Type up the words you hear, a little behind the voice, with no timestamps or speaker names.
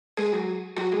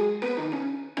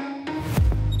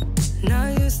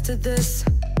to this.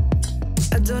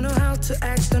 I don't know how to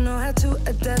act, don't know how to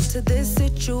adapt to this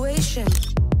situation.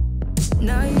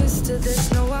 Not used to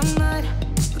this, no I'm not,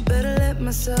 but better let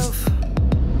myself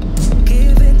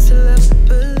give in to love,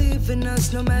 believe in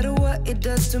us, no matter what it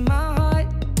does to my heart.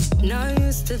 Not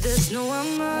used to this, no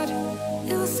I'm not.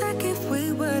 It was like if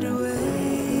we were to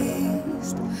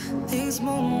waste these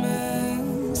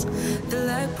moments, they're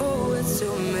like poets to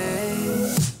me.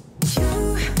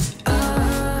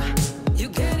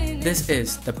 This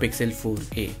is the Pixel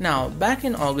 4a. Now, back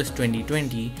in August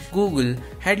 2020, Google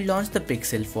had launched the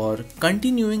Pixel 4,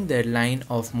 continuing their line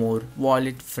of more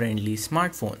wallet-friendly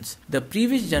smartphones. The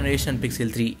previous generation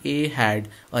Pixel 3a had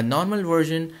a normal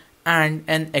version and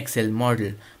an XL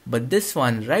model, but this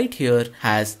one right here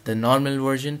has the normal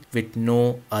version with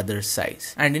no other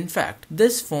size. And in fact,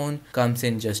 this phone comes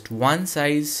in just one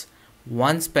size,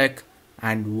 one spec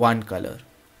and one color,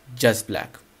 just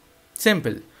black.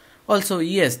 Simple. Also,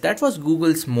 yes, that was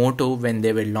Google's motto when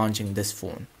they were launching this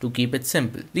phone, to keep it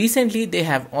simple. Recently, they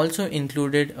have also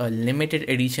included a limited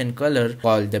edition color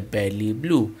called the Barely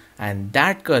Blue, and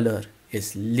that color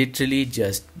is literally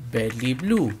just barely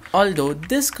blue. Although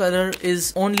this color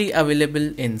is only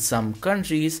available in some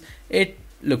countries, it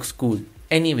looks cool.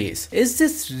 Anyways, is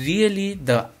this really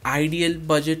the ideal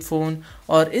budget phone,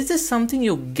 or is this something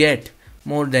you get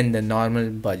more than the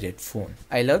normal budget phone?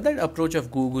 I love that approach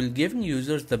of Google giving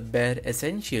users the bare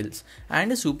essentials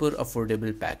and a super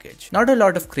affordable package. Not a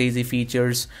lot of crazy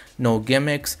features, no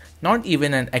gimmicks, not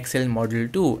even an XL Model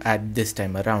 2 at this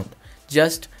time around.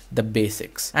 Just the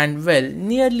basics. And well,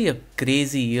 nearly a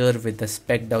crazy year with the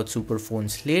specced out super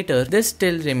phones later, this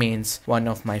still remains one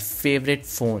of my favorite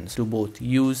phones to both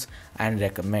use and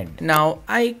recommend. Now,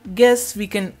 I guess we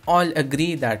can all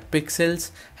agree that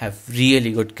Pixels have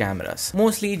really good cameras.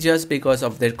 Mostly just because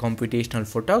of their computational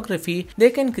photography, they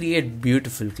can create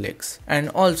beautiful clicks. And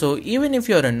also, even if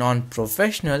you're a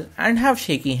non-professional and have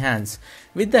shaky hands,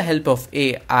 with the help of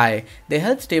AI, they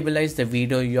help stabilize the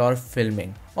video you're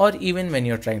filming, or even when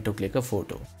you're trying to click a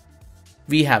photo.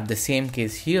 We have the same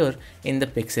case here in the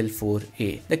Pixel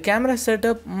 4a. The camera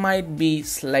setup might be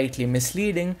slightly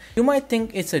misleading. You might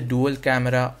think it's a dual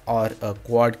camera or a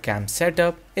quad cam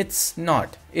setup. It's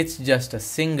not. It's just a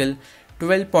single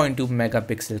 12.2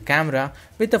 megapixel camera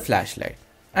with a flashlight.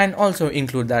 And also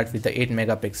include that with the 8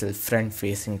 megapixel front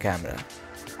facing camera.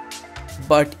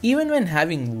 But even when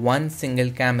having one single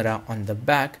camera on the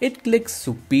back, it clicks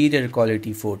superior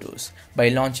quality photos. By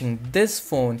launching this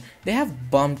phone, they have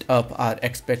bumped up our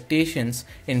expectations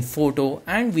in photo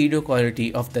and video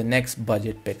quality of the next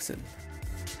budget Pixel.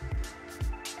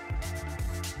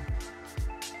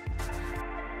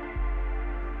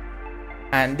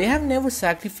 And they have never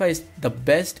sacrificed the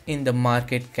best in the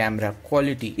market camera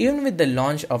quality, even with the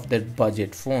launch of their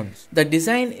budget phones. The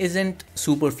design isn't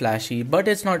super flashy, but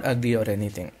it's not ugly or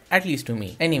anything, at least to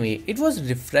me. Anyway, it was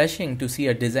refreshing to see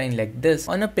a design like this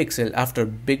on a Pixel after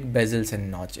big bezels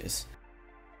and notches.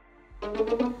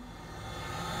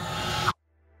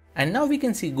 And now we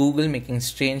can see Google making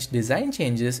strange design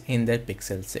changes in their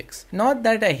Pixel 6. Not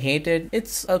that I hate it,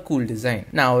 it's a cool design.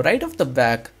 Now right off the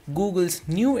back, Google's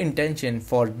new intention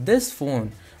for this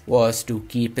phone was to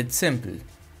keep it simple.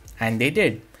 And they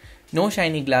did. No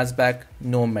shiny glass back,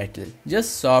 no metal,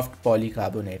 just soft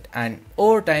polycarbonate, and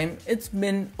over time it's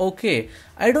been okay.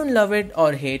 I don't love it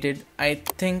or hate it, I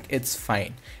think it's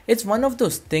fine. It's one of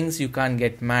those things you can't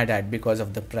get mad at because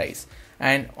of the price.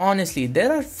 And honestly,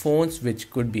 there are phones which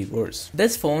could be worse.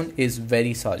 This phone is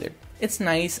very solid. It's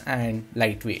nice and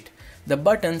lightweight. The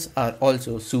buttons are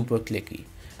also super clicky.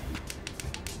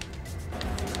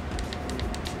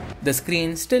 The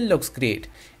screen still looks great.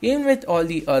 Even with all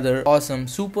the other awesome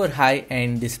super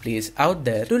high-end displays out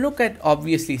there, to look at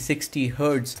obviously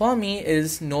 60Hz for me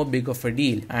is no big of a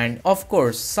deal. And of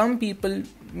course, some people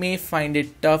may find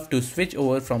it tough to switch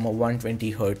over from a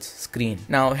 120Hz screen.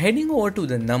 Now heading over to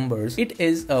the numbers, it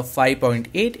is a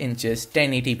 5.8 inches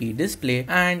 1080p display,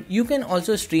 and you can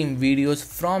also stream videos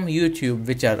from YouTube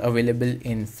which are available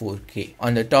in 4K.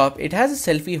 On the top, it has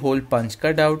a selfie hole punch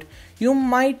cutout. You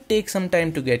might take some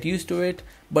time to get used to it,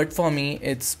 but for me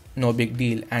it's no big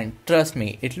deal, and trust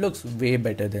me, it looks way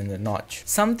better than the notch.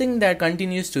 Something that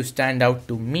continues to stand out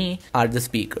to me are the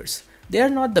speakers. They are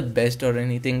not the best or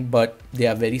anything, but they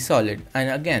are very solid. And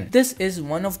again, this is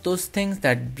one of those things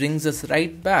that brings us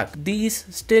right back. These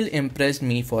still impressed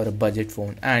me for a budget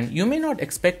phone, and you may not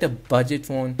expect a budget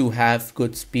phone to have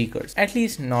good speakers, at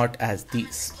least not as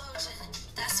these.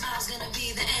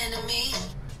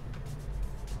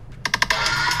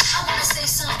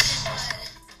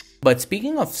 But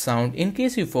speaking of sound, in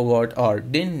case you forgot or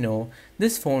didn't know,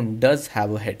 this phone does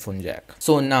have a headphone jack.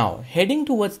 So now, heading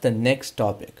towards the next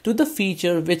topic, to the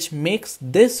feature which makes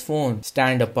this phone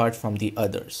stand apart from the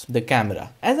others, the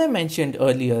camera. As I mentioned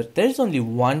earlier, there is only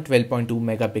one 12.2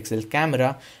 megapixel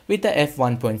camera with a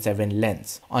f1.7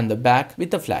 lens on the back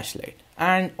with a flashlight,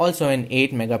 and also an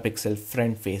 8 megapixel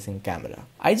front facing camera.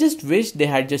 I just wish they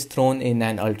had just thrown in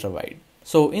an ultra wide.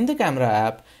 So in the camera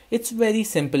app, it's very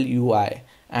simple UI,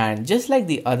 and just like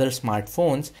the other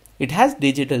smartphones, it has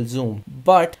digital zoom,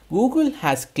 but Google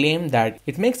has claimed that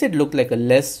it makes it look like a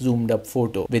less zoomed up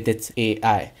photo with its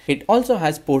AI. It also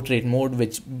has portrait mode,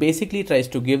 which basically tries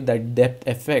to give that depth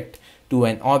effect to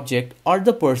an object or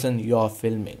the person you're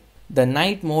filming. The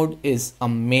night mode is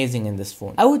amazing in this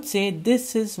phone. I would say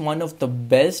this is one of the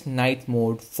best night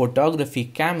mode photography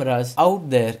cameras out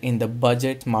there in the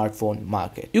budget smartphone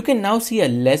market. You can now see a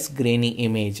less grainy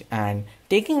image, and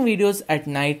taking videos at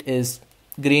night is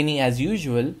grainy as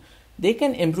usual. They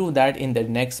can improve that in the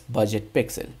next budget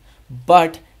Pixel.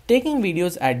 But taking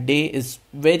videos at day is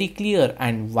very clear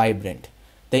and vibrant.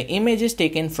 The images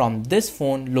taken from this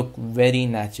phone look very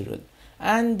natural,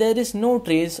 and there is no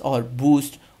trace or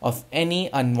boost of any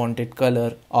unwanted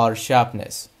color or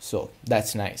sharpness, so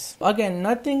that's nice. Again,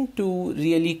 nothing to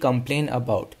really complain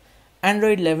about.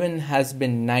 Android 11 has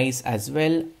been nice as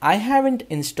well. I haven't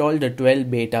installed the 12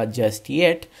 beta just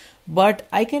yet, but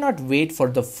I cannot wait for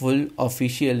the full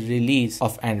official release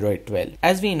of Android 12.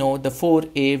 As we know, the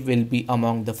 4A will be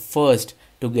among the first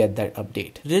to get that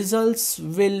update. Results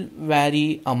will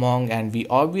vary among, and we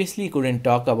obviously couldn't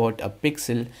talk about a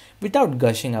Pixel without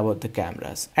gushing about the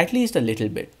cameras, at least a little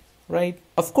bit, right?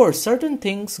 Of course, certain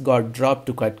things got dropped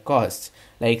to cut costs,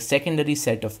 like secondary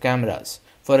set of cameras.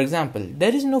 For example,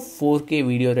 there is no 4K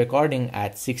video recording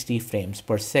at 60 frames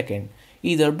per second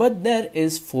either, but there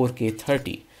is 4K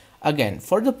 30. Again,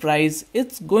 for the price,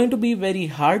 it's going to be very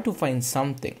hard to find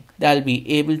something that'll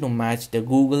be able to match the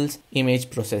Google's image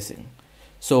processing.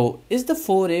 So is the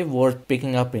 4A worth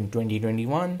picking up in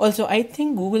 2021? Also, I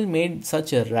think Google made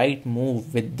such a right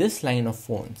move with this line of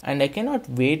phones, and I cannot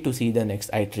wait to see the next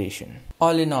iteration.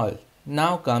 All in all,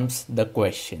 now comes the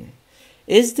question.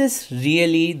 Is this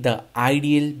really the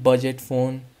ideal budget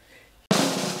phone?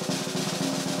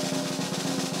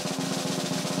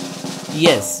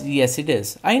 Yes, it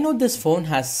is. I know this phone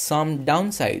has some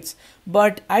downsides,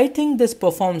 but I think this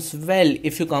performs well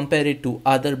if you compare it to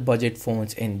other budget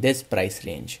phones in this price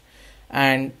range.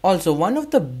 And also, one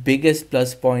of the biggest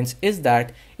plus points is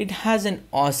that it has an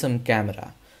awesome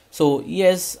camera. So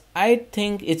yes, I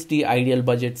think it's the ideal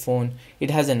budget phone.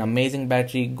 It has an amazing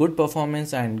battery, good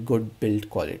performance, and good build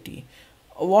quality.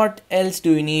 What else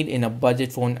do you need in a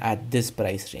budget phone at this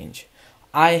price range?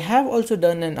 I have also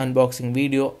done an unboxing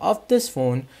video of this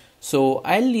phone, so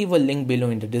I'll leave a link below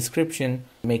in the description.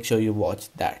 Make sure you watch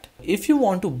that. If you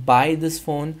want to buy this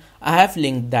phone, I have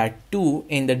linked that too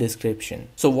in the description.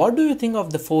 So what do you think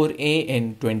of the 4A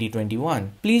in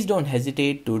 2021? Please don't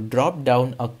hesitate to drop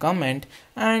down a comment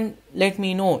and let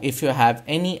me know if you have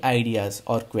any ideas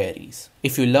or queries.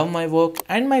 If you love my work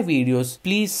and my videos,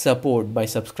 please support by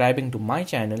subscribing to my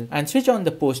channel and switch on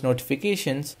the post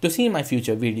notifications to see my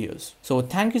future videos. So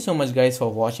thank you so much guys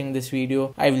for watching this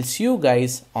video. I will see you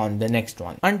guys on the next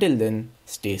one. Until then,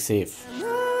 stay safe.